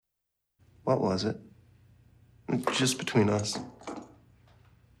What was it? Just between us.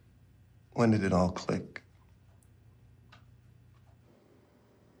 When did it all click?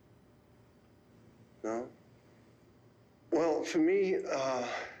 No? Well, for me,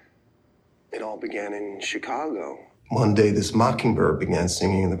 it all began in Chicago. One day, this mockingbird began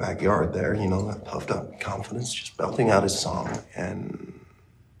singing in the backyard there, you know, that puffed up confidence, just belting out his song. And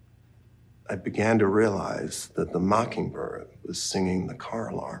I began to realize that the mockingbird was singing the car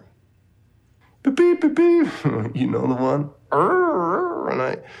alarm. Beep, beep, beep, beep. You know the one? And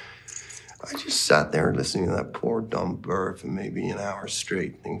I just sat there listening to that poor dumb bird for maybe an hour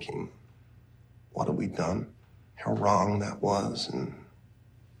straight, thinking, what have we done? How wrong that was. And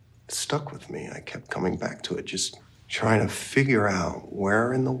it stuck with me. I kept coming back to it, just trying to figure out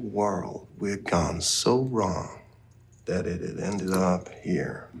where in the world we had gone so wrong that it had ended up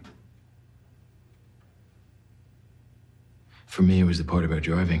here. For me, it was the part about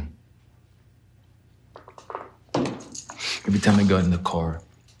driving. Every time I got in the car,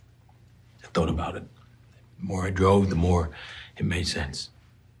 I thought about it. The more I drove, the more it made sense.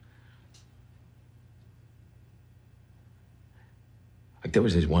 Like there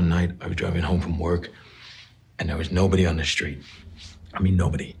was this one night I was driving home from work and there was nobody on the street. I mean,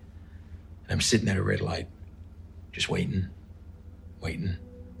 nobody. And I'm sitting at a red light, just waiting.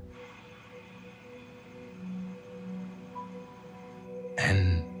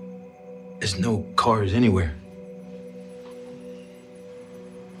 And there's no cars anywhere.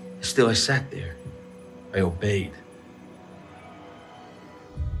 Still, I sat there. I obeyed.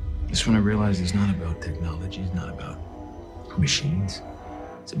 That's when I realized it's not about technology, it's not about machines.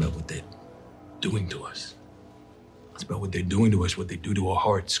 It's about what they're doing to us. It's about what they're doing to us, what they do to our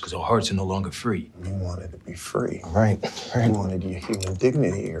hearts, because our hearts are no longer free. You wanted to be free. Right. You wanted your human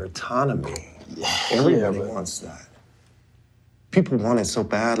dignity, your autonomy. Everybody wants that. People want it so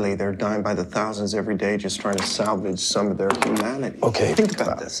badly, they're dying by the thousands every day just trying to salvage some of their humanity. Okay. Think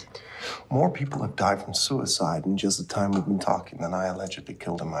about this. More people have died from suicide in just the time we've been talking than I allegedly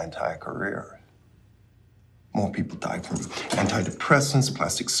killed in my entire career. More people died from antidepressants,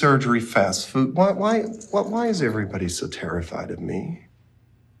 plastic surgery, fast food. Why is everybody so terrified of me?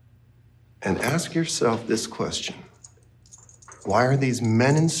 And ask yourself this question. Why are these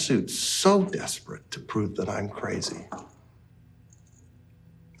men in suits so desperate to prove that I'm crazy?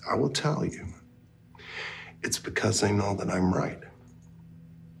 I will tell you. It's because they know that I'm right.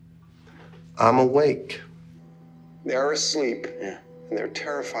 I'm awake. They're asleep. Yeah. And they're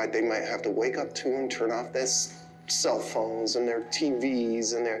terrified they might have to wake up to and turn off their cell phones and their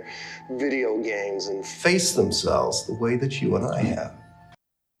TVs and their video games and face themselves the way that you and I have.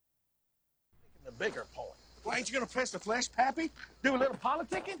 The bigger point. Why ain't you gonna press the flesh, Pappy? Do a little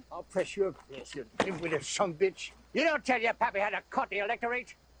politicking? I'll press your flesh, you dim-witted son-bitch. You don't tell your pappy how to cut the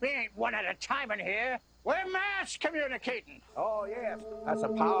electorate. We ain't one at a time in here. We're mass communicating. Oh, yes. That's a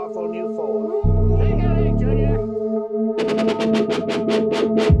powerful new force. Take it away, Junior.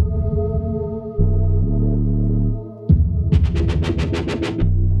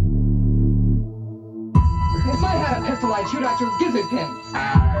 If I had a pistol, I'd shoot out your gizzard pin.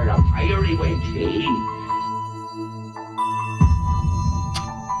 A fiery wedge, eh?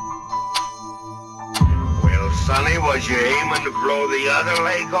 Well, Sonny, was you aiming to blow the other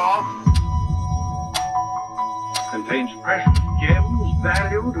leg off? Contains precious gems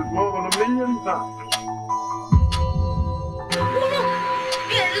valued at more than $1 million.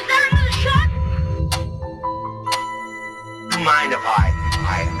 Is that another shot? Mind if I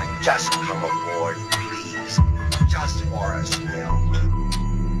just come aboard, please? Just for a spell.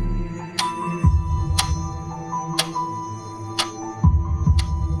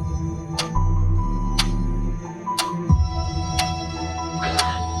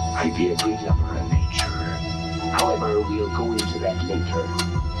 I'd be a great lover of nature. However, we'll go into that later.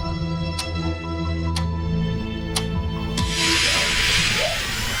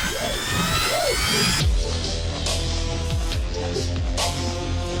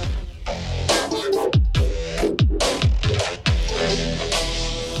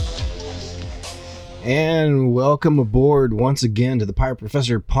 And welcome aboard once again to the Pirate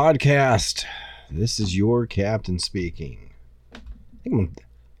Professor podcast. This is your captain speaking. I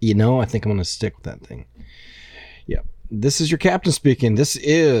think I'm going to stick with that thing. Yep. This is your captain speaking. This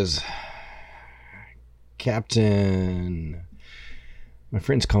is Captain. My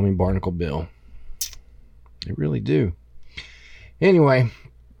friends call me Barnacle Bill. They really do. Anyway,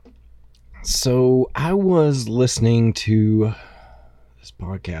 so I was listening to this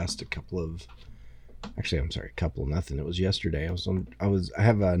podcast nothing. It was yesterday. I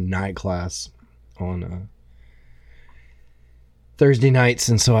have a night class on Thursday nights,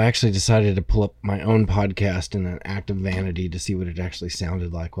 and so I actually decided to pull up my own podcast in an act of vanity to see what it actually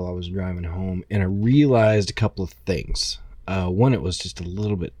sounded like while I was driving home, and I realized a couple of things. One, it was just a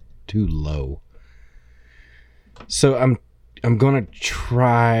little bit too low. So I'm going to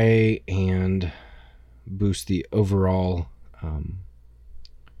try and boost the overall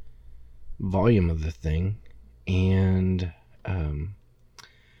volume of the thing, and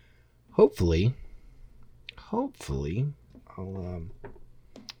hopefully I'll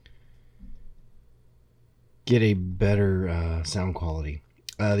get a better sound quality.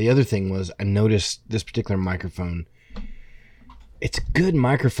 The other thing was I noticed this particular microphone. It's a good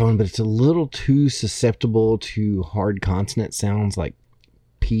microphone, but it's a little too susceptible to hard consonant sounds like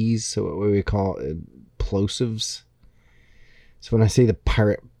P's, so what we call plosives. So when I say the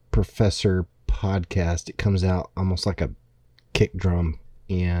Pirate Professor podcast, it comes out almost like a kick drum,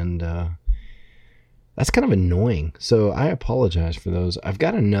 and that's kind of annoying. So I apologize for those. I've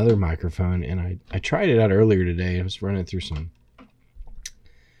got another microphone, and I tried it out earlier today. I was running through some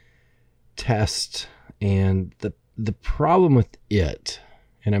tests, and the problem with it,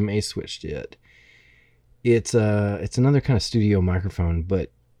 and I may switch to it, it's another kind of studio microphone,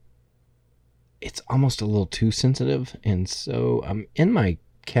 but it's almost a little too sensitive. And so I'm in my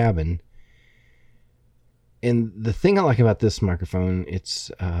cabin, and the thing I like about this microphone, it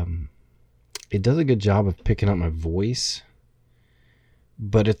does a good job of picking up my voice,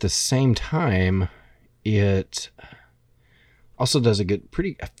 but at the same time, it also does a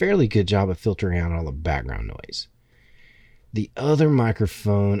fairly good job of filtering out all the background noise. The other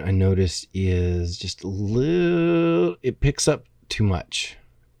microphone I noticed is just it picks up too much.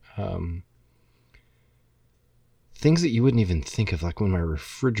 Things that you wouldn't even think of, like when my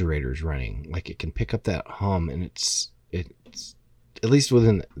refrigerator's running, like it can pick up that hum, and it's at least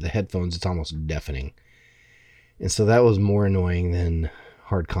within the headphones, it's almost deafening. And so that was more annoying than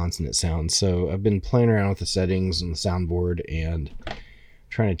hard consonant sounds. So I've been playing around with the settings on the soundboard and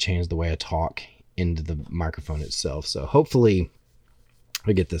trying to change the way I talk into the microphone itself. So hopefully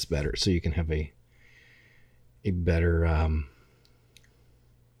I get this better so you can have a better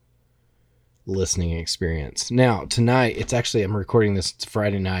listening experience. Now tonight, I'm recording this, it's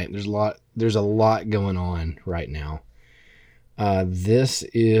Friday night. There's a lot going on right now. This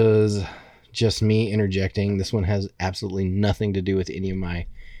is just me interjecting. This one has absolutely nothing to do with any of my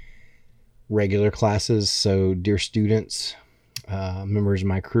regular classes. So dear students, members of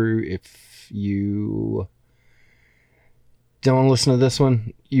my crew, if you don't want to listen to this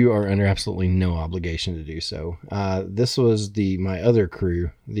one, you are under absolutely no obligation to do so. This was my other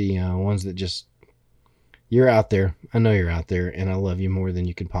crew, the ones that just, you're out there. I know you're out there, and I love you more than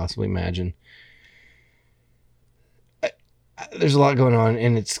you can possibly imagine. There's a lot going on,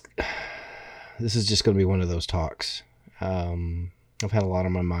 and this is just going to be one of those talks. I've had a lot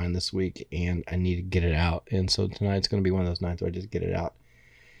on my mind this week, and I need to get it out. And so tonight's going to be one of those nights where I just get it out.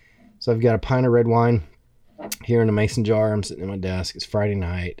 So I've got a pint of red wine here in a mason jar. I'm sitting at my desk. It's Friday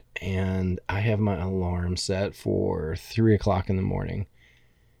night, and I have my alarm set for 3 o'clock in the morning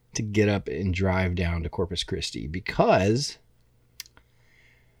to get up and drive down to Corpus Christi, because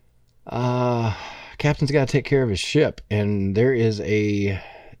captain's got to take care of his ship, and there is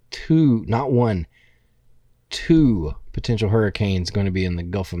two potential hurricanes going to be in the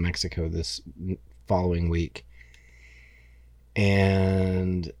Gulf of Mexico this following week.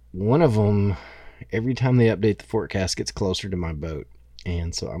 And one of them, every time they update the forecast, gets closer to my boat.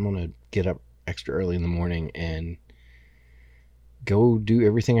 And so I'm going to get up extra early in the morning and go do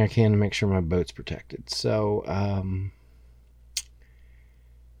everything I can to make sure my boat's protected. So,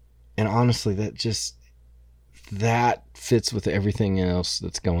 and honestly, that fits with everything else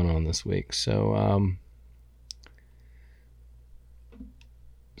that's going on this week. So,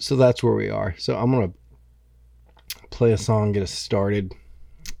 so that's where we are. So I'm going to play a song, get us started,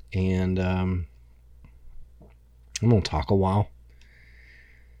 and I'm going to talk a while.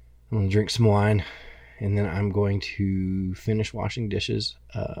 I'm going to drink some wine, and then I'm going to finish washing dishes.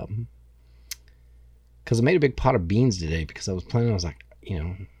 Because I made a big pot of beans today, because I was planning on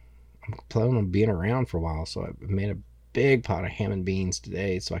being around for a while. So I made a big pot of ham and beans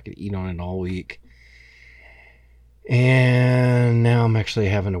today so I could eat on it all week. And now I'm actually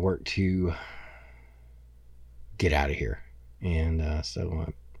having to work to get out of here. And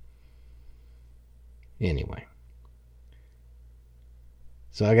anyway.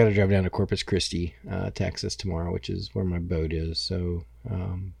 So I got to drive down to Corpus Christi, Texas tomorrow, which is where my boat is. So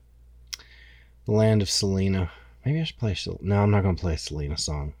the land of Selena. Maybe I should play No, I'm not going to play a Selena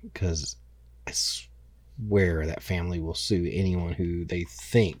song, because I swear that family will sue anyone who they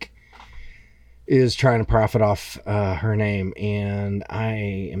think is trying to profit off her name, and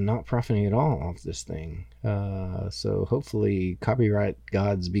I am not profiting at all off this thing. So hopefully, copyright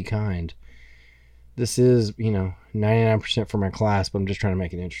gods be kind. This is, 99% for my class, but I'm just trying to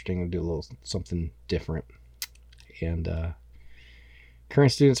make it interesting and do a little something different. And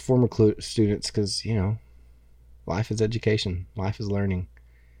current students, former students, because, life is education. Life is learning.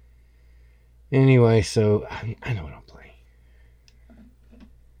 Anyway, so I know what I'm playing.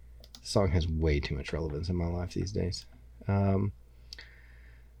 This song has way too much relevance in my life these days. If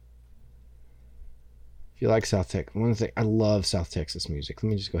you like South Texas, one thing, I love South Texas music. Let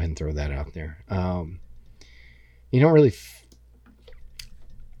me just go ahead and throw that out there. You don't really...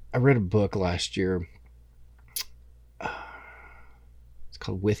 I read a book last year. It's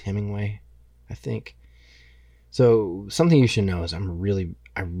called With Hemingway, I think. So something you should know is I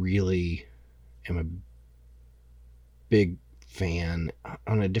really am a big fan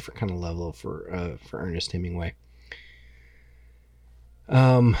on a different kind of level for Ernest Hemingway.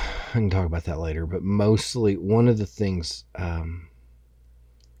 I can talk about that later, but mostly one of the things,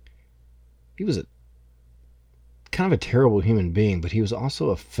 he was a kind of a terrible human being, but he was also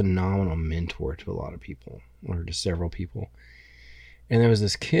a phenomenal mentor to a lot of people, or to several people. And there was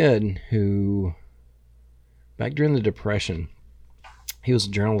this kid who, back during the Depression, he was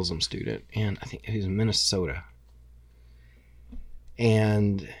a journalism student, and I think he was in Minnesota.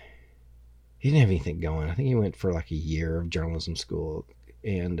 And he didn't have anything going. I think he went for like a year of journalism school.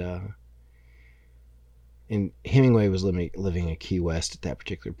 And Hemingway was living in Key West at that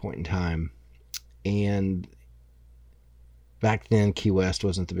particular point in time. And back then, Key West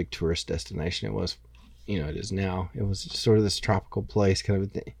wasn't the big tourist destination it was, it is now. It was sort of this tropical place, kind of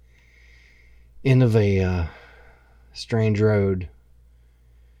at the end of a strange road.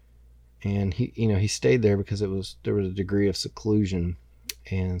 And he stayed there because there was a degree of seclusion.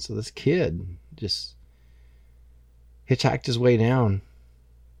 And so this kid just hitchhiked his way down.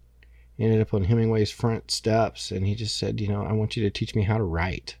 He ended up on Hemingway's front steps, and he just said, I want you to teach me how to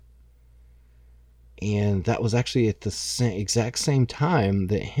write. And that was actually at the exact same time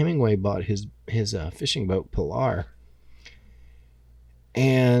that Hemingway bought his fishing boat, Pilar.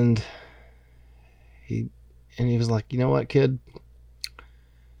 And he was like, you know what, kid?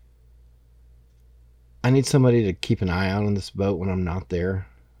 I need somebody to keep an eye out on this boat when I'm not there.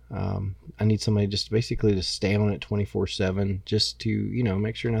 I need somebody just basically to stay on it 24/7, just to,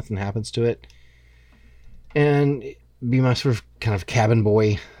 make sure nothing happens to it. And be my sort of kind of cabin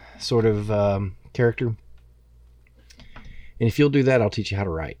boy sort of character. And if you'll do that, I'll teach you how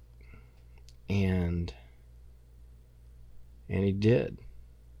to write. And he did.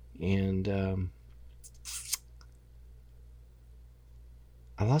 And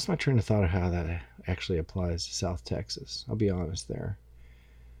I lost my train of thought of how that actually applies to South Texas. I'll be honest there.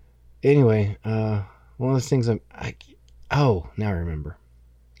 Anyway, one of the things now I remember.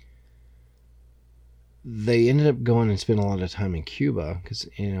 They ended up going and spending a lot of time in Cuba because,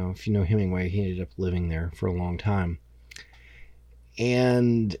 if you know Hemingway, he ended up living there for a long time.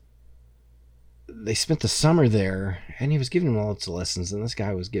 And they spent the summer there, and he was giving them lots of lessons, and this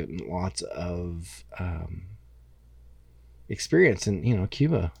guy was giving lots of experience in,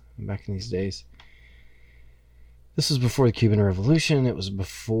 Cuba back in these days. This was before the Cuban Revolution. It was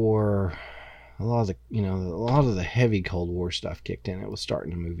before a lot of the heavy Cold War stuff kicked in. It was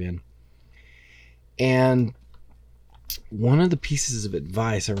starting to move in. And one of the pieces of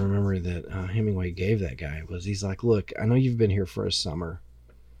advice I remember that Hemingway gave that guy was, he's like, look, I know you've been here for a summer,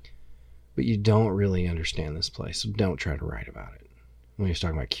 but you don't really understand this place, so don't try to write about it. When he was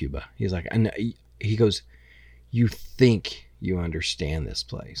talking about Cuba, he's like, I know, he goes, you think you understand this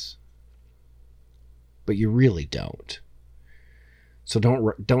place, but you really don't. So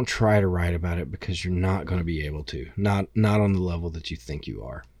don't try to write about it, because you're not going to be able to. Not on the level that you think you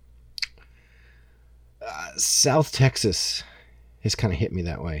are. South Texas has kind of hit me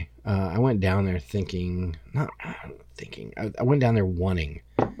that way. I went down there I went down there wanting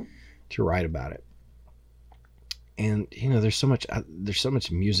to write about it. And there's so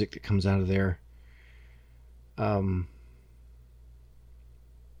much music that comes out of there.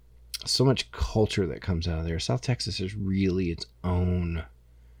 So much culture that comes out of there. South Texas is really its own.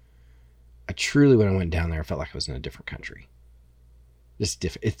 When I went down there, I felt like I was in a different country.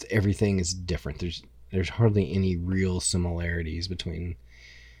 Everything is different. There's hardly any real similarities between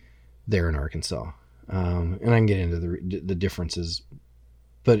there and Arkansas. And I can get into the differences,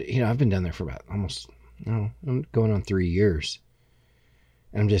 but I've been down there for about I'm going on 3 years,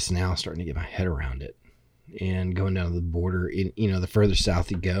 and I'm just now starting to get my head around it. And going down to the border, the further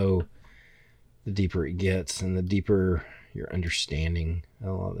south you go, the deeper it gets, and the deeper your understanding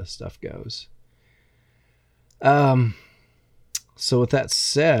of all this stuff goes. So with that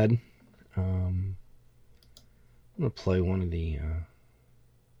said, I'm going to play one of the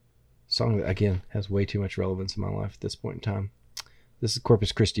song that, again, has way too much relevance in my life at this point in time. This is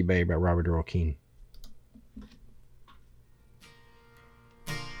Corpus Christi Bay by Robert Earl Keen.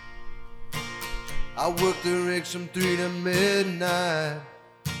 I worked the rigs from 3 to midnight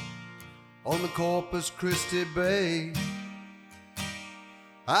on the Corpus Christi Bay.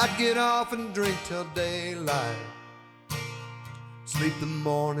 I'd get off and drink till daylight, sleep the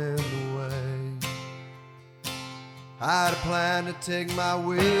morning away. I had a plan to take my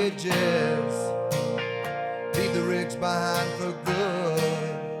wages, leave the rigs behind for good.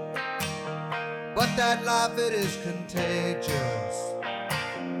 But that life, it is contagious,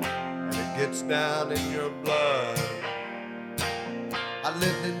 and it gets down in your blood. I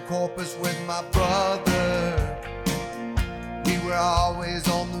lived in Corpus with my brother. We were always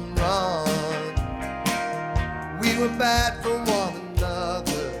on the run. We were bad for one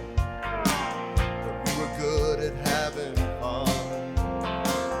another, but we were good at having fun.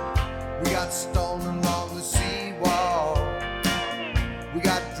 We got stoned along the seawall. We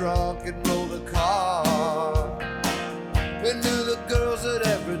got drunk and rolled a car. We knew the girls at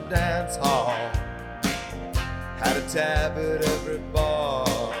every dance hall, had a tab at every bar.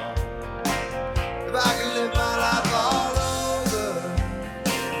 If I could live my life all over,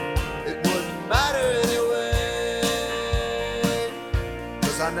 it wouldn't matter anyway,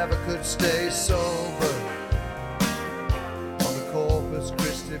 'cause I never could stay sober on the Corpus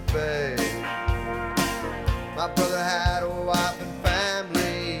Christi Bay. My brother had a wife and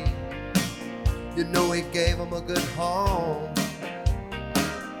family, you know he gave him a good home.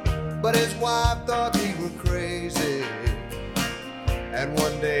 But his wife thought we were crazy, and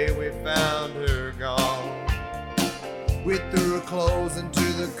one day we found her gone. We threw her clothes into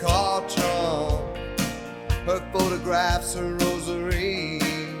the car trunk, her photographs, her rosary.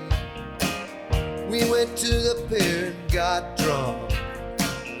 We went to the pier and got drunk,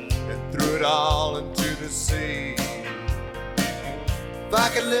 and threw it all into the sea. If I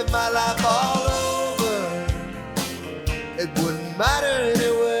could live my life all over, it wouldn't matter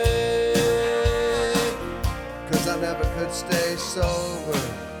anyway, 'cause I never could stay sober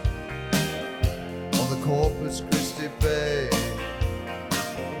on the Corpus Christi Bay.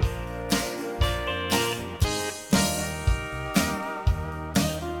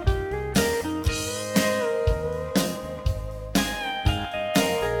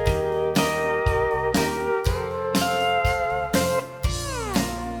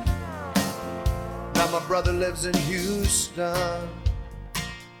 Now my brother lives in Houston.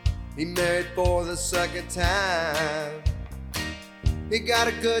 He married for the second time. He got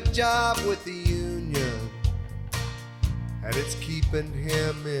a good job with the union, and it's keeping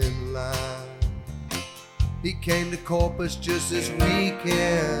him in line. He came to Corpus just this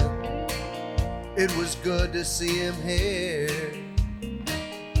weekend. It was good to see him here.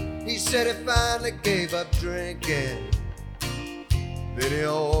 He said he finally gave up drinking, then he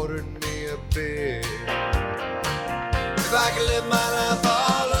ordered me a beer. If I could live my life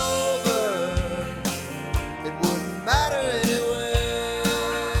all over, it wouldn't matter anyway,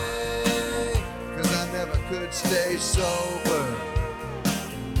 'cause I never could stay sober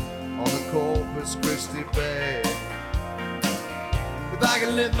on the Corpus Christi Bay. If I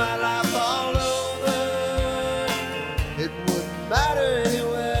could live my life all over, it wouldn't matter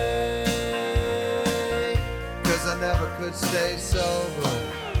anyway, 'cause I never could stay sober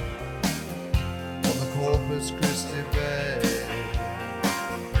on the Corpus Christi Bay.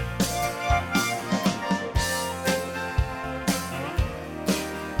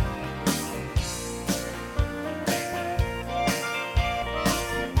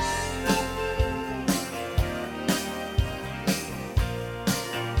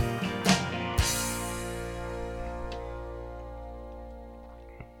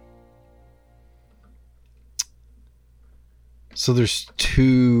 So there's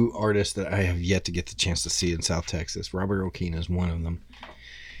two artists that I have yet to get the chance to see in South Texas. Robert Earl Keen is one of them,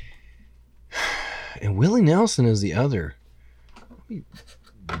 and Willie Nelson is the other. I'll be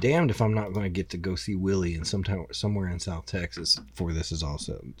damned if I'm not going to get to go see Willie in somewhere in South Texas before this is all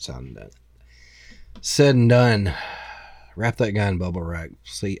said and done. Wrap that guy in bubble wrap.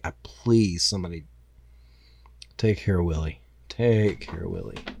 Please, somebody take care of Willie. Take care of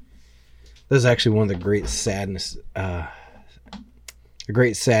Willie. This is actually one of the great sadness. A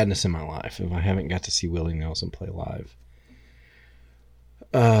great sadness in my life if I haven't got to see Willie Nelson play live.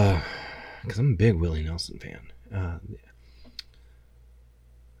 Because I'm a big Willie Nelson fan.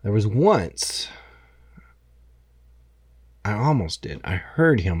 There was once I almost did. I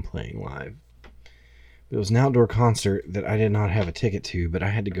heard him playing live It was an outdoor concert that I did not have a ticket to, but I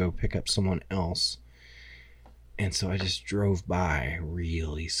had to go pick up someone else. And so I just drove by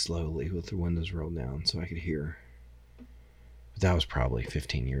really slowly with the windows rolled down so I could hear. But that was probably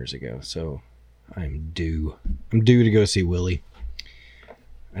 15 years ago, so I'm due. I'm due to go see Willie.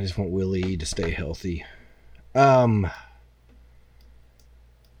 I just want Willie to stay healthy. So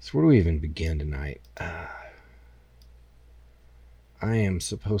where do we even begin tonight? I am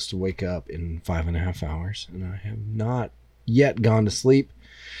supposed to wake up in 5.5 hours, and I have not yet gone to sleep,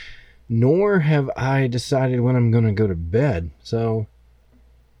 nor have I decided when I'm going to go to bed. So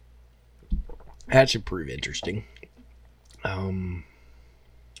that should prove interesting. Let me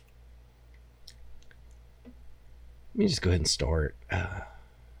just go ahead and start.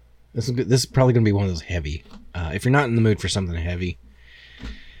 This is probably going to be one of those heavy. If you're not in the mood for something heavy,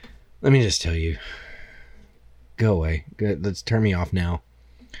 let me just tell you. Go away. Let's turn me off now.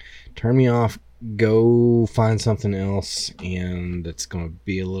 Turn me off. Go find something else, and it's going to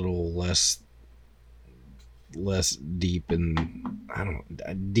be a little less deep, and I don't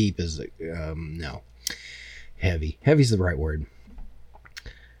know. Deep is no. Heavy. Heavy's the right word.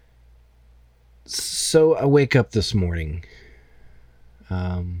 So I wake up this morning.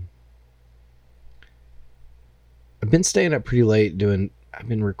 I've been staying up pretty late I've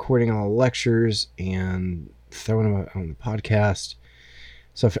been recording all the lectures and throwing them on the podcast.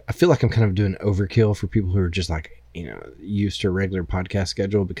 So I feel like I'm kind of doing overkill for people who are just like, used to a regular podcast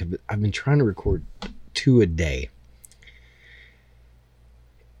schedule, because I've been trying to record 2 a day.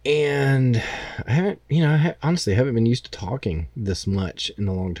 And I haven't, honestly, I haven't been used to talking this much in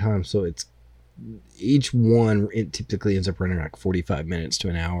a long time. So each one, it typically ends up running like 45 minutes to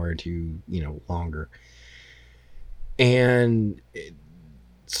an hour to, longer. And it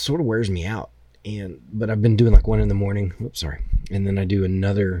sort of wears me out. But I've been doing like one in the morning. Oops, sorry. And then I do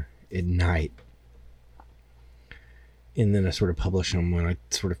another at night. And then I sort of publish them when I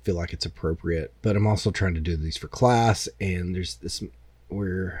sort of feel like it's appropriate. But I'm also trying to do these for class. And there's this,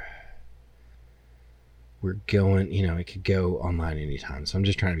 we're going, it could go online anytime. So I'm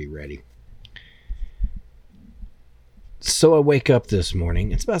just trying to be ready. So I wake up this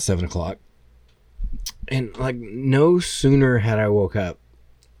morning. It's about 7 o'clock. And like no sooner had I woke up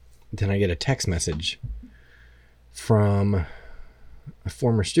than I get a text message from a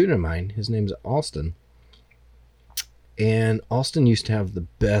former student of mine. His name's Alston. And Alston used to have the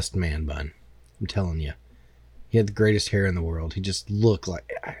best man bun. I'm telling you. He had the greatest hair in the world. He just looked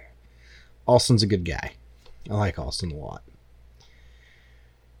like... Alston's a good guy. I like Alston a lot.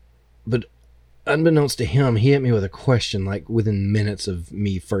 But unbeknownst to him, he hit me with a question like within minutes of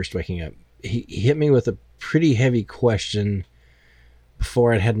me first waking up. He hit me with a pretty heavy question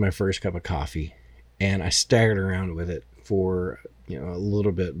before I'd had my first cup of coffee, and I staggered around with it for a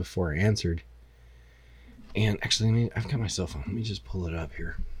little bit before I answered. And actually, I've got my cell phone. Let me just pull it up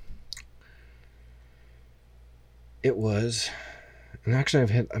here. It was, and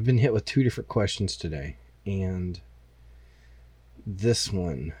actually I've been hit with 2 different questions today, and this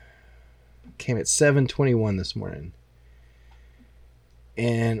one came at 7:21 this morning.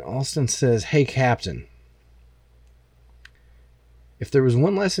 And Alston says, "Hey, Captain. If there was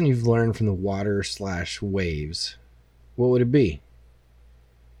one lesson you've learned from the water/waves, what would it be?"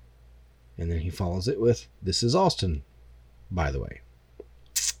 And then he follows it with, "This is Alston, by the way."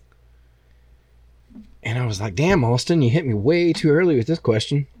 And I was like, damn, Alston, you hit me way too early with this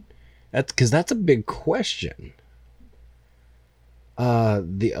question. That's a big question.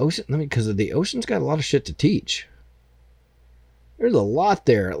 The ocean, because the ocean's got a lot of shit to teach. There's a lot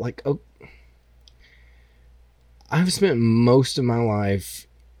there. Like, I've spent most of my life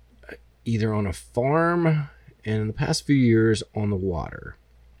either on a farm and in the past few years on the water.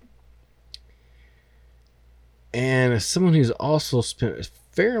 And as someone who's also spent a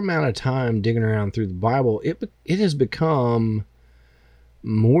fair amount of time digging around through the Bible, it has become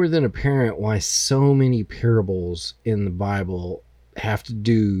more than apparent why so many parables in the Bible have to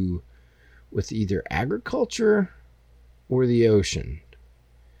do with either agriculture or the ocean.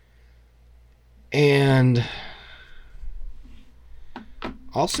 And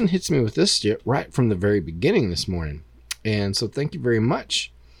Alston hits me with this right from the very beginning this morning. And so thank you very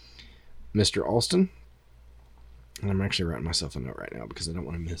much, Mr. Alston. And I'm actually writing myself a note right now because I don't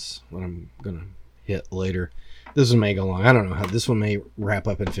want to miss what I'm going to hit later. This one may go long. I don't know how this one may wrap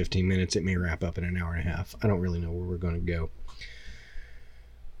up in 15 minutes. It may wrap up in an hour and a half. I don't really know where we're going to go.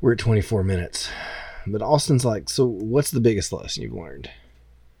 We're at 24 minutes. But Alston's like, so what's the biggest lesson you've learned?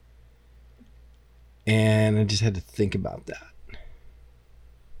 And I just had to think about that.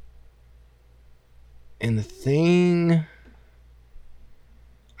 And the thing,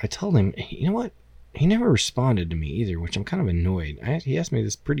 I told him, you know what? he never responded to me either, which I'm kind of annoyed. He asked me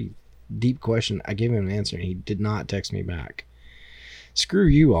this pretty deep question. I gave him an answer, and he did not text me back. Screw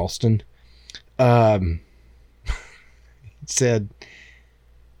you, Alston. He said,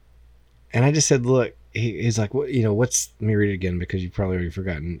 and I just said, look, he's like, what, let me read it again because you've probably already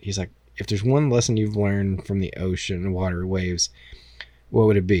forgotten. He's like, if there's one lesson you've learned from the ocean, water, waves, what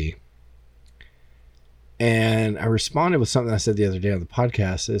would it be? And I responded with something I said the other day on the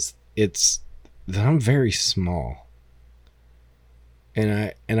podcast. It's that I'm very small,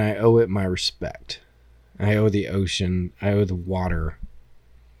 and I owe it my respect. I owe the ocean, I owe the water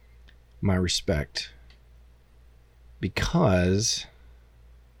my respect, because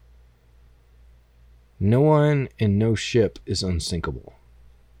no one and no ship is unsinkable.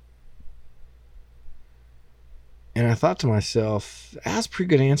 And I thought to myself, that's a pretty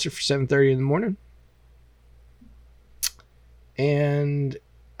good answer for 7:30 in the morning. And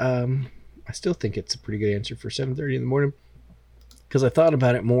I still think it's a pretty good answer for 7:30 in the morning, because I thought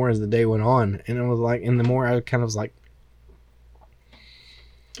about it more as the day went on, and I was like, and the more I kind of was like,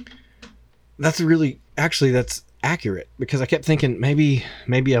 that's accurate, because I kept thinking maybe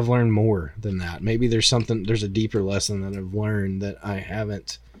I've learned more than that. Maybe there's a deeper lesson that I've learned that I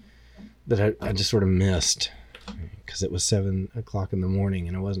haven't, that I just sort of missed, because it was 7 o'clock in the morning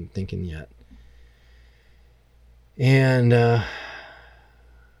and I wasn't thinking yet. And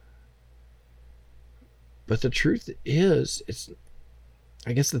but the truth is,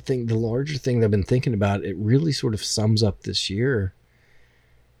 I guess the larger thing that I've been thinking about, it really sort of sums up this year,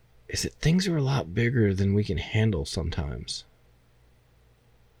 is that things are a lot bigger than we can handle sometimes.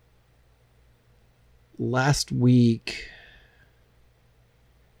 Last week,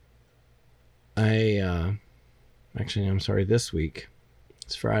 this week,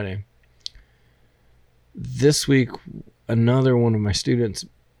 it's Friday. This week, another one of my students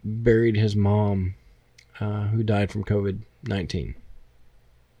buried his mom, who died from COVID-19.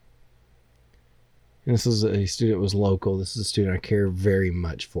 And this is a student that was local. This is a student I care very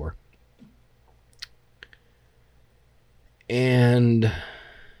much for. And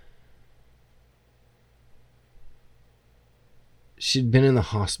she'd been in the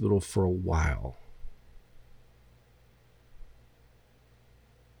hospital for a while.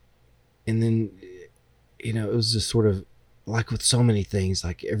 And then, it was just sort of like with so many things,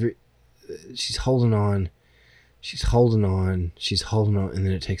 like she's holding on, and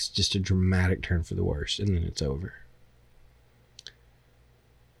then it takes just a dramatic turn for the worse, and then it's over.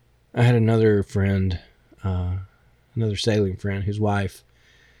 I had another friend, another sailing friend, whose wife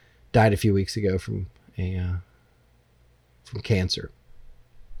died a few weeks ago from cancer.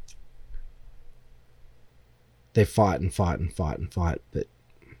 They fought, but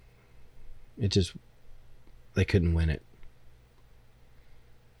they couldn't win it.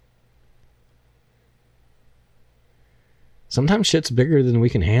 Sometimes shit's bigger than we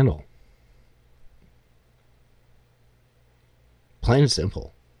can handle. Plain and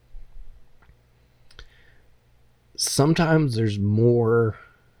simple. Sometimes there's more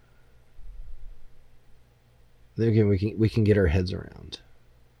that we can get our heads around.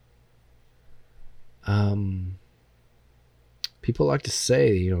 People like to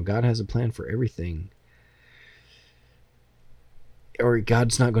say, God has a plan for everything, or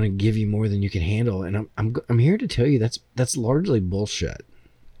God's not going to give you more than you can handle. And I'm here to tell you that's largely bullshit.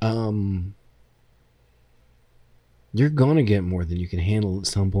 You're going to get more than you can handle at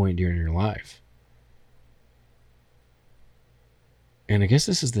some point during your life. And I guess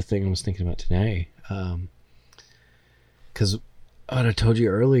this is the thing I was thinking about today. Because what I told you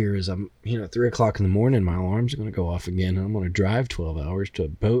earlier is 3 o'clock in the morning, my alarm's going to go off again, and I'm going to drive 12 hours to a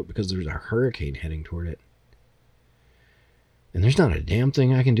boat because there's a hurricane heading toward it. And there's not a damn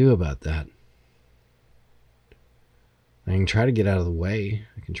thing I can do about that. I can try to get out of the way.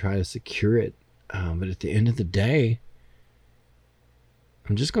 I can try to secure it. But at the end of the day,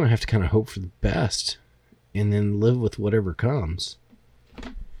 I'm just going to have to kind of hope for the best and then live with whatever comes.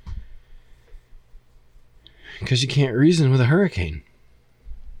 Because you can't reason with a hurricane.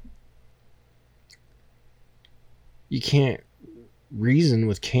 You can't reason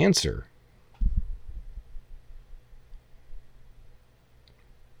with cancer.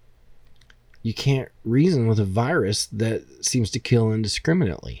 You can't reason with a virus that seems to kill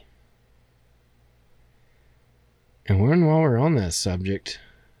indiscriminately. And while we're on that subject,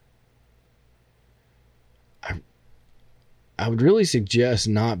 I would really suggest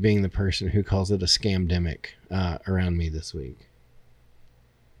not being the person who calls it a scamdemic around me this week.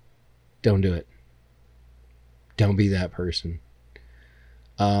 Don't do it. Don't be that person.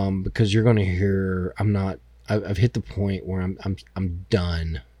 Because you're going to hear, I've hit the point where I'm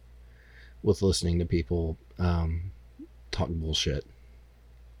done with listening to people talk bullshit.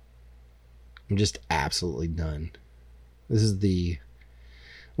 I'm just absolutely done. This is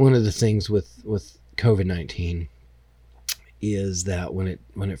one of the things with COVID-19 is that when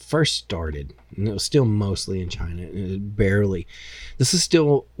it first started, and it was still mostly in China, and it barely. This is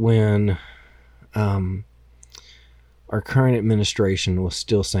still when our current administration was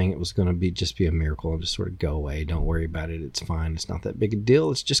still saying it was going to just be a miracle and just sort of go away. Don't worry about it. It's fine. It's not that big a deal.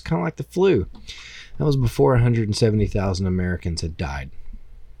 It's just kind of like the flu. That was before 170,000 Americans had died.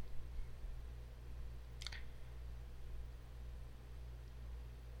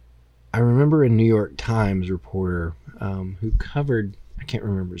 I remember a New York Times reporter who covered, I can't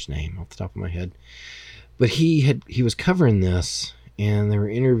remember his name off the top of my head, but he was covering this, and they were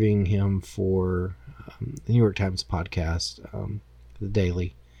interviewing him for the New York Times podcast, The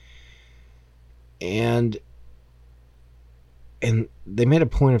Daily, and they made a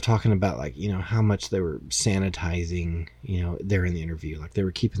point of talking about, like, you know, how much they were sanitizing, you know, there in the interview, like they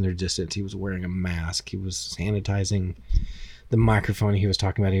were keeping their distance. He was wearing a mask. He was sanitizing the microphone he was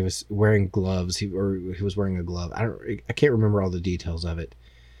talking about. He was wearing gloves. He was wearing a glove. I can't remember all the details of it,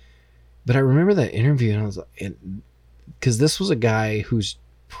 but I remember that interview, and I was like, because this was a guy whose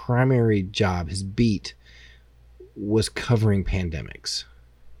primary job, his beat, was covering pandemics.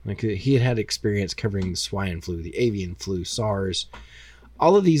 Like, he had experience covering the swine flu, the avian flu, SARS,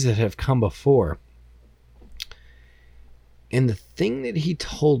 all of these that have come before. And the thing that he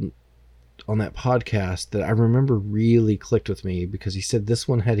told on that podcast that I remember really clicked with me, because he said this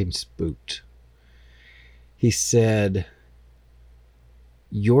one had him spooked. He said,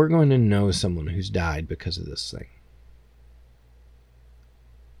 "You're going to know someone who's died because of this thing."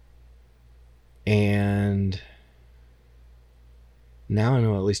 And now I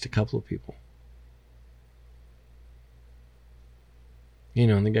know at least a couple of people. You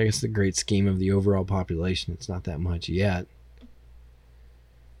know, and I guess the great scheme of the overall population, it's not that much yet.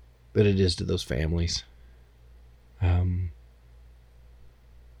 But it is to those families. We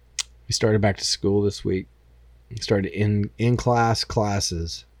started back to school this week. We started in-class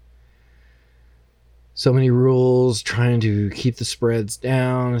classes. So many rules, trying to keep the spreads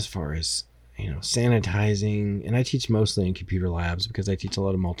down as far as, you know, sanitizing. And I teach mostly in computer labs because I teach a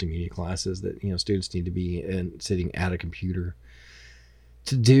lot of multimedia classes that, you know, students need to be sitting at a computer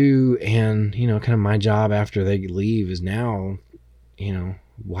to do. And, you know, kind of my job after they leave is now, you know,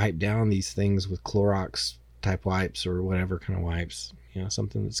 wipe down these things with Clorox type wipes or whatever kind of wipes, you know,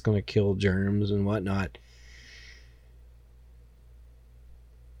 something that's going to kill germs and whatnot.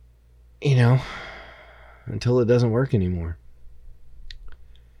 You know, until it doesn't work anymore.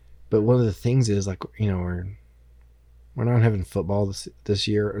 But one of the things is, like, you know, we're not having football this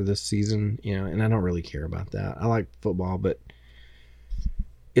year or this season, you know, and I don't really care about that. I like football, but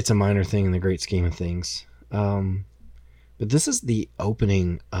it's a minor thing in the great scheme of things. But this is the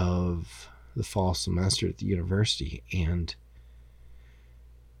opening of the fall semester at the university, and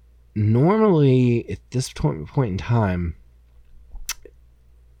normally at this point in time,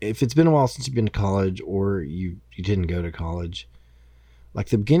 if it's been a while since you've been to college or you didn't go to college, like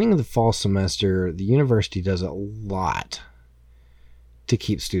the beginning of the fall semester, the university does a lot to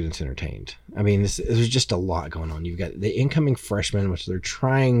keep students entertained. I mean, there's just a lot going on. You've got the incoming freshmen, which they're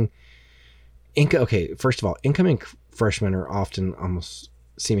trying. Okay, first of all, incoming freshmen are often almost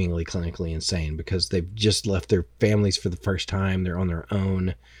seemingly clinically insane because they've just left their families for the first time. They're on their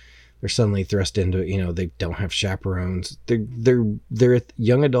own. They're suddenly thrust into, you know, they don't have chaperones. They're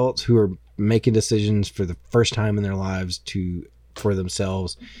young adults who are making decisions for the first time in their lives for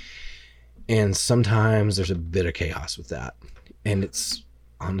themselves. And sometimes there's a bit of chaos with that. And it's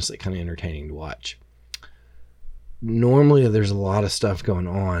honestly kind of entertaining to watch. Normally there's a lot of stuff going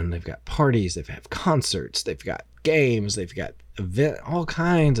on. They've got parties, they've had concerts, they've got games, they've got all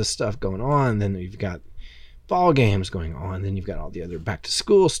kinds of stuff going on. Then you've got ball games going on. Then you've got all the other back to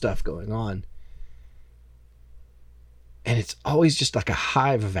school stuff going on. And it's always just like a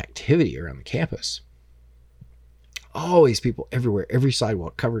hive of activity around the campus. Always people everywhere, every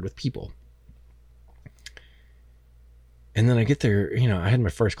sidewalk covered with people. And then I get there, you know, I had my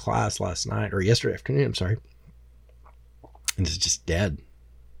first class last night, or yesterday afternoon, I'm sorry. And it's just dead.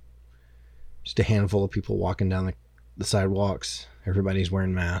 Just a handful of people walking down the sidewalks. Everybody's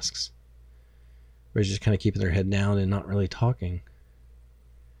wearing masks. Everybody's just kind of keeping their head down and not really talking.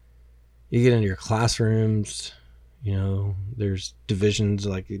 You get into your classrooms, you know, there's divisions,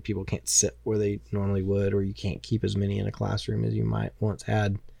 like people can't sit where they normally would, or you can't keep as many in a classroom as you might once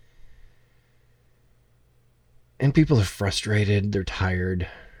had. And people are frustrated, they're tired.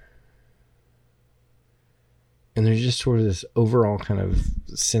 And there's just sort of this overall kind of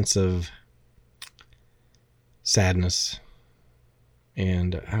sense of sadness,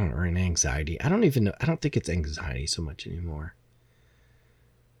 and I don't know, or an anxiety. I don't even know. I don't think it's anxiety so much anymore.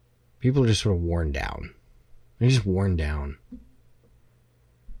 People are just sort of worn down. They're just worn down.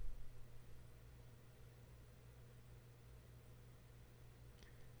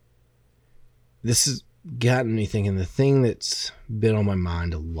 This has gotten me thinking, the thing that's been on my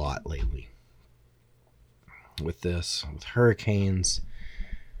mind a lot lately with this, with hurricanes,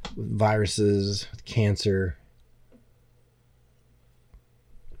 with viruses, with cancer,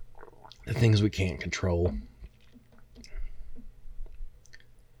 the things we can't control.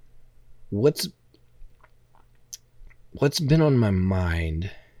 What's been on my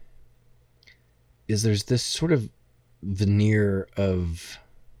mind is there's this sort of veneer of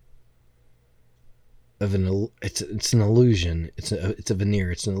it's an illusion. It's a veneer.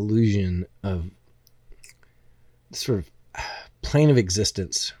 It's an illusion of sort of plane of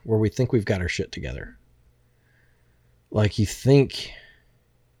existence where we think we've got our shit together. Like, you think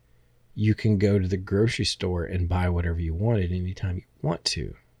you can go to the grocery store and buy whatever you want at any time you want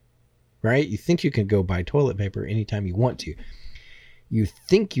to, right? You think you can go buy toilet paper anytime you want to. You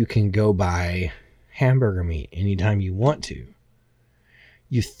think you can go buy hamburger meat anytime you want to.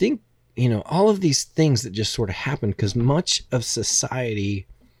 You think, all of these things that just sort of happen because much of society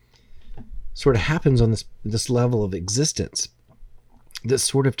sort of happens on this level of existence that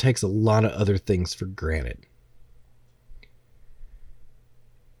sort of takes a lot of other things for granted.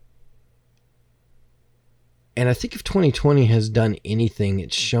 And I think if 2020 has done anything,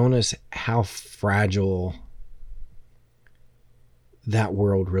 it's shown us how fragile that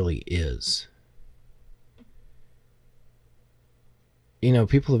world really is.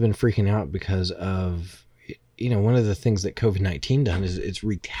 People have been freaking out because of, one of the things that COVID-19 done is it's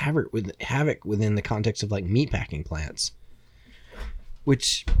wreaked havoc within the context of like meatpacking plants,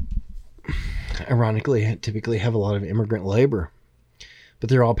 which ironically typically have a lot of immigrant labor, but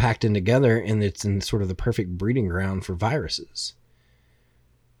they're all packed in together, and it's in sort of the perfect breeding ground for viruses.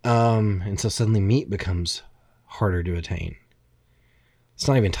 And so suddenly meat becomes harder to attain. Let's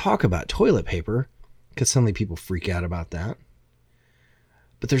not even talk about toilet paper, because suddenly people freak out about that.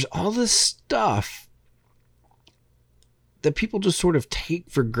 But there's all this stuff that people just sort of take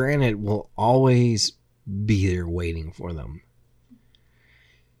for granted will always be there waiting for them.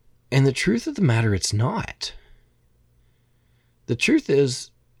 And the truth of the matter, it's not. The truth is,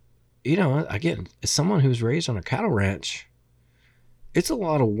 again, as someone who's raised on a cattle ranch, it's a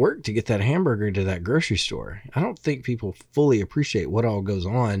lot of work to get that hamburger to that grocery store. I don't think people fully appreciate what all goes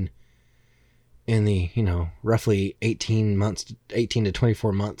on in the, roughly 18 to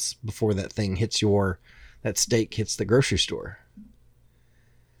 24 months before that thing hits that steak hits the grocery store.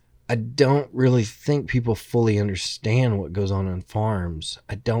 I don't really think people fully understand what goes on farms.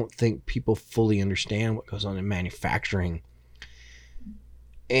 I don't think people fully understand what goes on in manufacturing.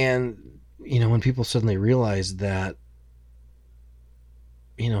 And, when people suddenly realize that,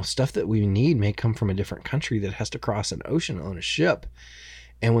 stuff that we need may come from a different country that has to cross an ocean on a ship.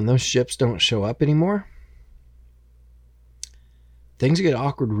 And when those ships don't show up anymore, things get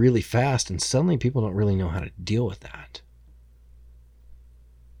awkward really fast, and suddenly people don't really know how to deal with that.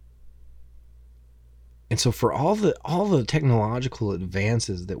 And so for all the technological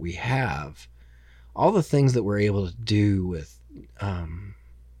advances that we have, all the things that we're able to do with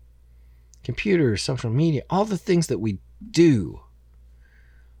computers, social media, all the things that we do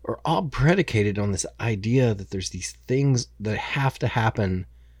are all predicated on this idea that there's these things that have to happen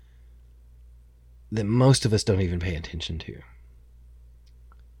that most of us don't even pay attention to.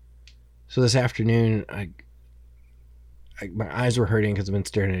 So this afternoon, my eyes were hurting because I've been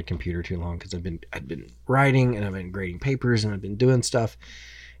staring at a computer too long, because I'd been writing and I've been grading papers and I've been doing stuff,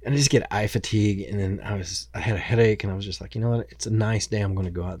 and I just get eye fatigue. And then I had a headache, and I was just like, you know what? It's a nice day. I'm going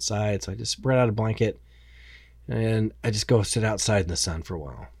to go outside. So I just spread out a blanket and I just go sit outside in the sun for a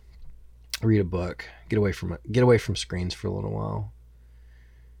while, read a book, get away from screens for a little while.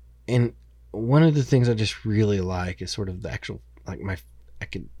 And one of the things I just really like is sort of the actual, I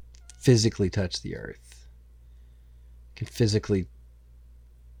can physically touch the earth, can physically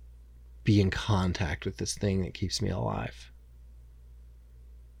be in contact with this thing that keeps me alive.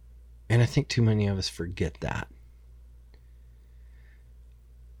 And I think too many of us forget that.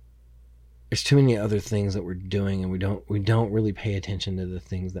 There's too many other things that we're doing, and we don't really pay attention to the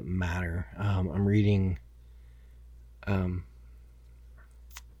things that matter. I'm reading a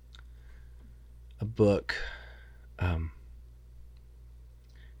book,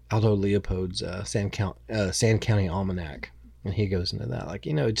 Aldo Leopold's Sand County Almanac, and he goes into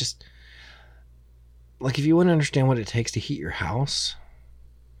that. Just like, if you want to understand what it takes to heat your house,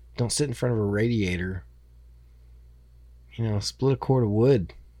 don't sit in front of a radiator split a cord of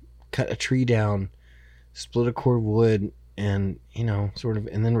wood, cut a tree down, split a cord of wood, and,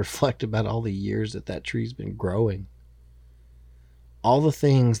 and then reflect about all the years that tree's been growing. All the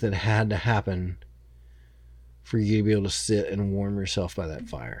things that had to happen for you to be able to sit and warm yourself by that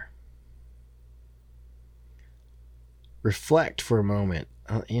fire. Reflect for a moment.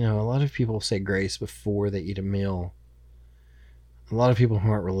 A lot of people say grace before they eat a meal. A lot of people who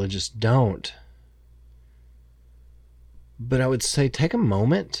aren't religious don't. But I would say take a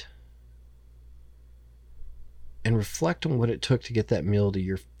moment and reflect on what it took to get that meal to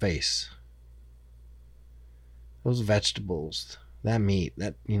your face. Those vegetables, that meat,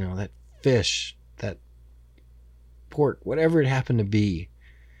 that fish, that pork, whatever it happened to be,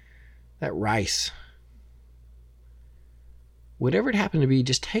 that rice, whatever it happened to be,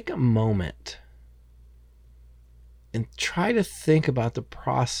 just take a moment and try to think about the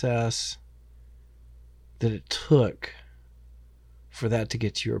process that it took for that to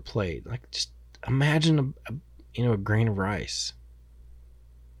get to your plate. Like, just imagine a grain of rice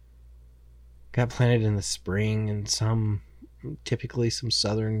got planted in the spring in typically some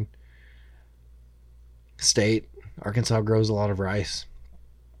southern state. Arkansas grows a lot of rice.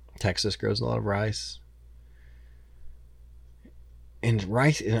 Texas grows a lot of rice. And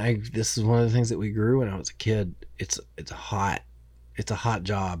rice, this is one of the things that we grew when I was a kid. It's a hot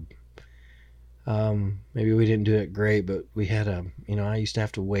job. Maybe we didn't do it great, but we had I used to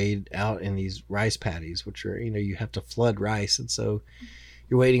have to wade out in these rice paddies, which are, you have to flood rice. And so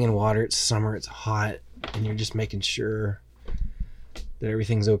you're wading in water. It's summer. It's hot. And you're just making sure that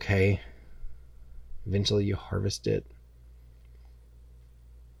everything's okay. Eventually you harvest it.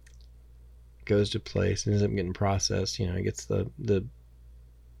 It goes to place and ends up getting processed. It gets the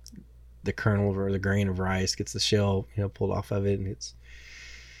kernel or the grain of rice, gets the shell, pulled off of it, and it's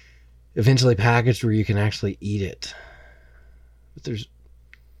eventually packaged where you can actually eat it. But there's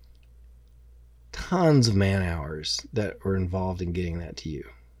tons of man hours that are involved in getting that to you.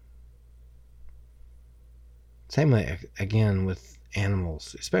 Same way again with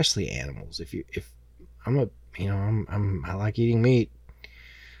animals, especially animals. I like eating meat.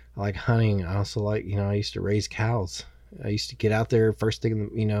 I like hunting. I also like, I used to raise cows. I used to get out there first thing,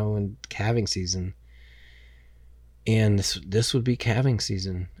 in calving season. And this would be calving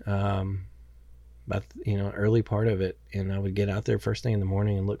season, but early part of it. And I would get out there first thing in the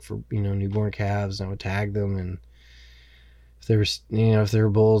morning and look for newborn calves, and I would tag them. And if there were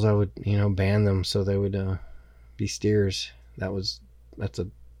bulls, I would ban them so they would be steers. That's a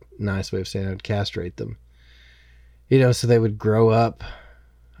nice way of saying I would castrate them. So they would grow up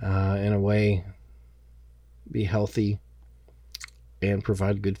in a way, be healthy, and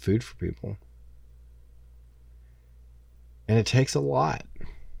provide good food for people. And it takes a lot.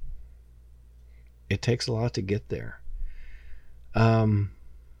 It takes a lot to get there.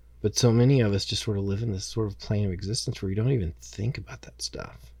 But so many of us just sort of live in this sort of plane of existence where you don't even think about that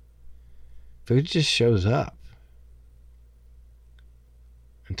stuff. Food just shows up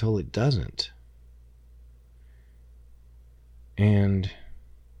until it doesn't. And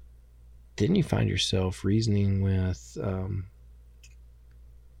then you find yourself reasoning with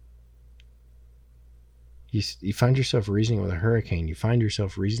you find yourself reasoning with a hurricane. You find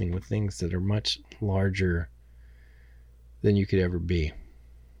yourself reasoning with things that are much larger than you could ever be,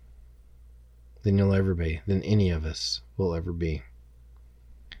 than you'll ever be, than any of us will ever be.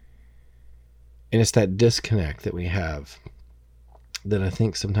 And it's that disconnect that we have that I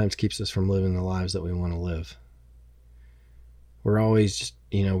think sometimes keeps us from living the lives that we want to live. We're always just,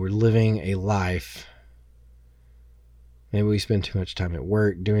 we're living a life. Maybe we spend too much time at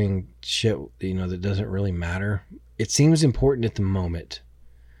work doing shit, that doesn't really matter. It seems important at the moment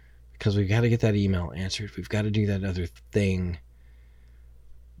because we've got to get that email answered. We've got to do that other thing.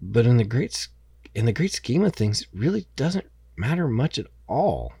 But in the great scheme of things, it really doesn't matter much at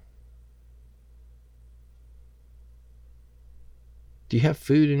all. Do you have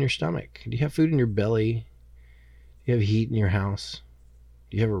food in your stomach? Do you have food in your belly? Do you have heat in your house?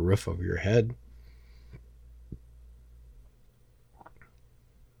 Do you have a roof over your head?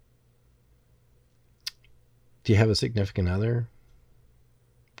 Do you have a significant other?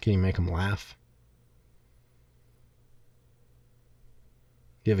 Can you make them laugh?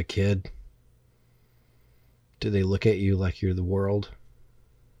 Do you have a kid? Do they look at you like you're the world?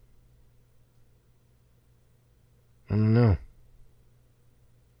 I don't know. It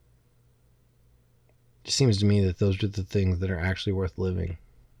just seems to me that those are the things that are actually worth living.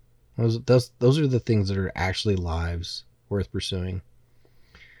 Those are the things that are actually lives worth pursuing.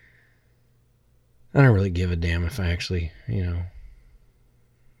 I don't really give a damn if I actually,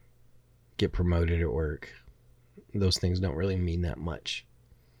 get promoted at work. those things don't really mean that much.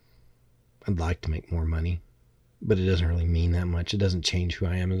 I'd like to make more money, but it doesn't really mean that much. It doesn't change who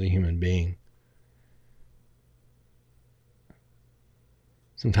I am as a human being.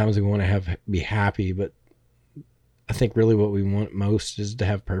 Sometimes we want to be happy, but I think really what we want most is to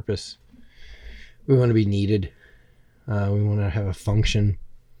have purpose. We want to be needed. We want to have a function.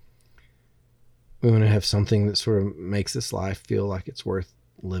 We want to have something that sort of makes this life feel like it's worth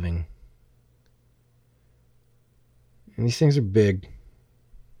living. And these things are big.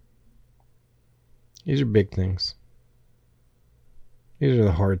 These are big things. These are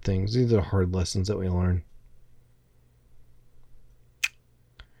the hard things. These are the hard lessons that we learn.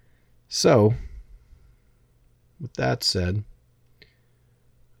 So, with that said,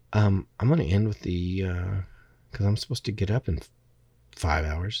 I'm going to end with the, because I'm supposed to get up in 5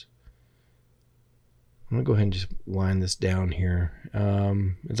 hours. I'm going to go ahead and just wind this down here.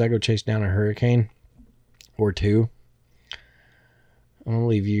 As I go chase down a hurricane or two, I'm going to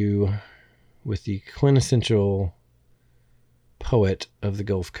leave you with the quintessential poet of the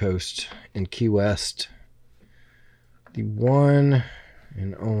Gulf Coast in Key West, the one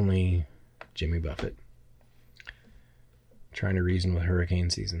and only Jimmy Buffett, trying to reason with hurricane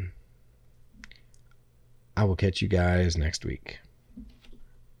season. I will catch you guys next week.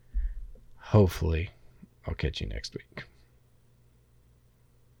 Hopefully, I'll catch you next week.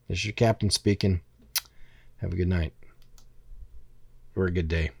 This is your captain speaking. Have a good night. Or a good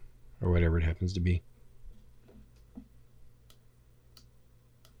day. Or whatever it happens to be.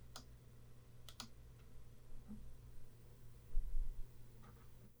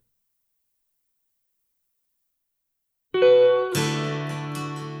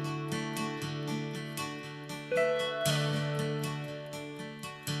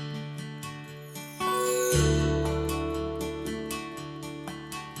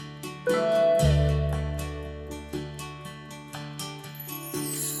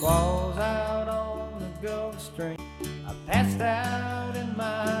 Squalls out on the Gulf Stream. I passed out in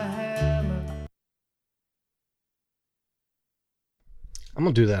my hammock. I'm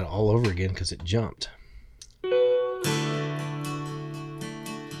going to do that all over again because it jumped.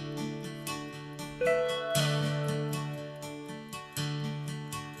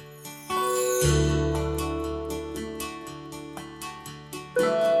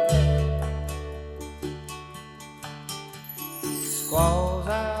 Squalls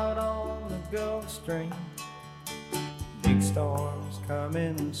out on the Gulf Stream. Big storms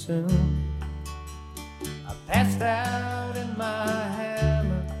coming soon. I passed out in my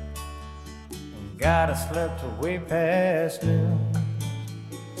hammock and got a slept way past noon.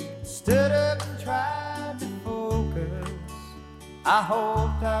 Stood up and tried to focus. I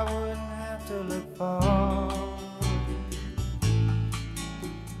hoped I wouldn't have to look far.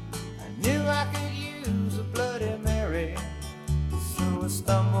 I knew I could use a Bloody Mary, so I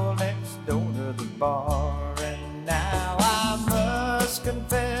stumbled next door to the bar. And now I must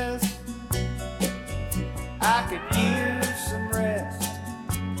confess, I could use some rest.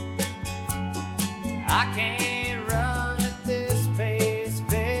 I can't run at this pace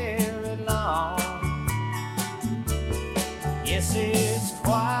very long. Yes, it's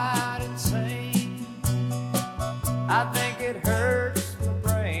quite insane. I think it hurts my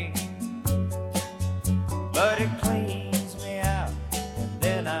brain, but it cleans me out, and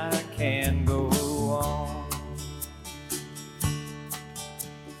then I can go on.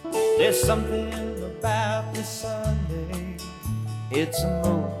 There's something about this Sunday, it's a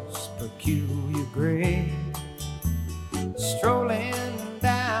most peculiar grade. Strolling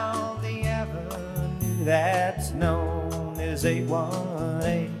down the avenue that's known as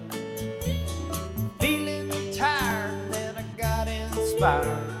 818. Feeling tired, and then I got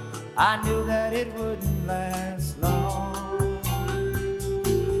inspired. I knew that it wouldn't last long.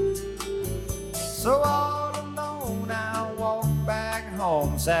 So all alone I walked back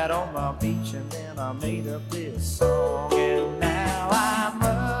home, sat on my beach, and then I made up this song. And now I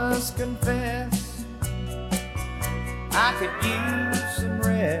must confess, I could use some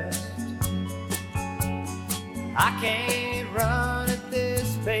rest. I can't run at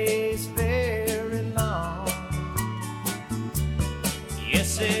this pace very long.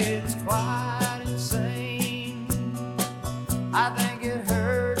 Yes, it's quite insane. I think it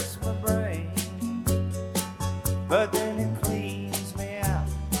hurts my brain, but then it cleans me out,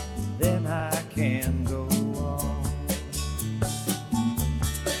 then I can go on.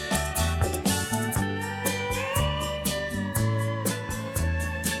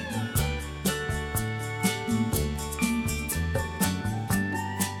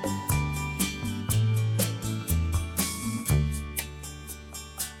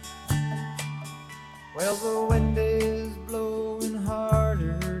 Well, the wind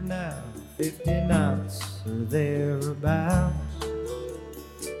 50 knots or thereabouts.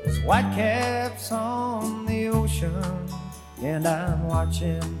 There's white caps on the ocean, and I'm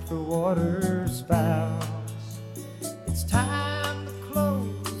watching for water spouts. It's time to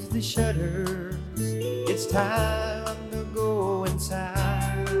close the shutters. It's time to go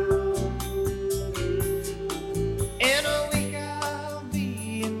inside. In a week I'll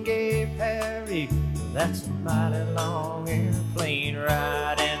be in Gay Paris. That's a mighty long airplane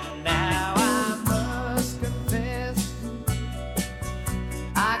ride. And now I must confess,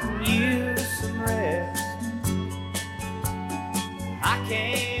 I can use some rest. I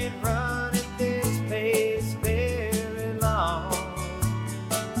can't run at this pace very long.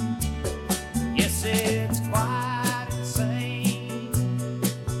 Yes, it's quite insane.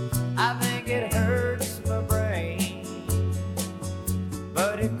 I think it hurts my brain,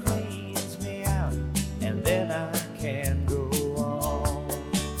 but it cleans me out, and then I can go on.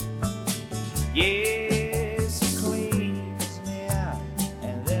 Yeah.